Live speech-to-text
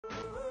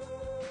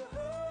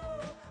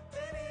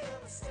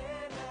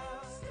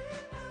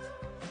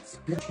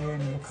Good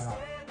chin, look at that.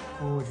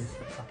 Gorgeous,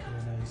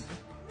 spectacular nose.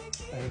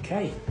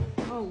 Okay.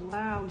 Oh,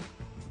 wow.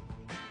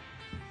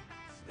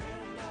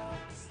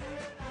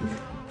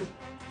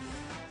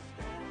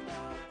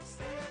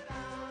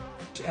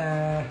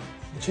 The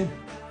chin.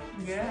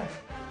 Yeah.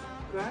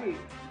 Great.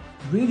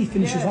 Really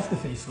finishes Yeah. off the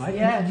face, right?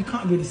 Yeah. And you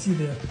can't really see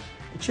the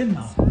chin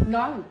now.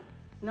 No.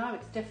 No,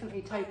 it's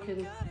definitely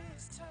taken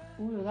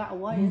all of that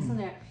away, isn't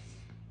it?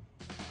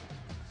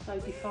 So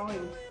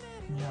defined.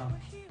 Yeah.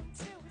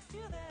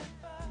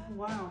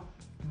 Wow.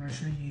 I'm going to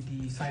show you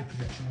the side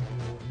projection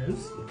of your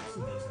nose. It's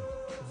amazing.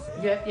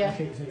 Yeah, yeah.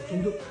 Okay, so if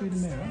you look through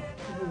the mirror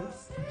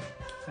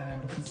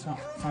and look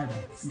inside,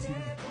 you see the...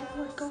 Oh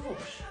my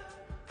gosh.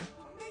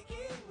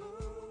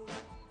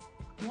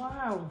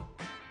 Wow.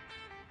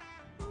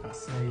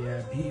 That's a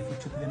beautiful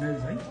tip of the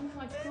nose, eh? Oh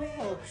my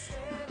gosh.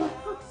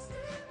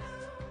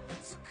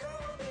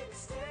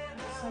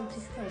 That's so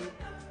different.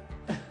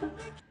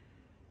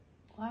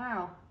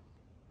 Wow.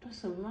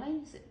 That's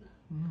amazing.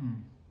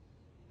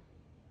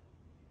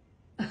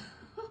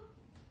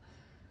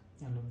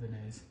 I love the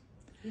nose.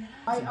 Yeah.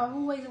 I'm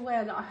always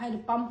aware that I had a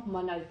bump on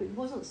my nose, but it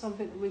wasn't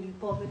something that really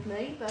bothered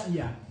me. But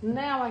Yeah.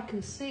 now I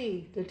can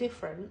see the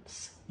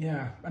difference.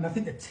 Yeah, and I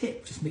think the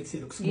tip just makes it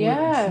look smaller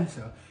Yeah. and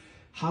smoother.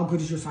 How good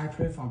is your side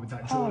profile with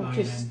that jawline?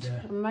 Just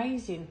And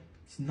amazing.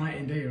 it's night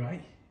and day,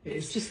 right?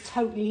 It's just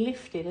totally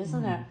lifted,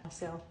 isn't it?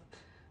 Myself.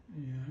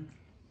 Yeah.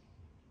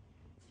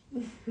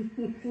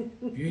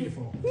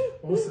 Beautiful.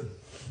 Awesome.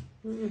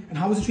 And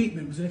how was the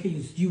treatment? Was it okay?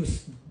 You were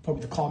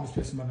probably the calmest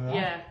person I've ever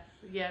had.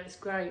 Yeah, it was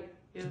great.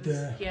 It was,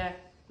 it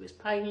was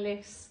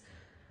painless,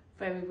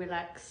 very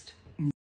relaxed.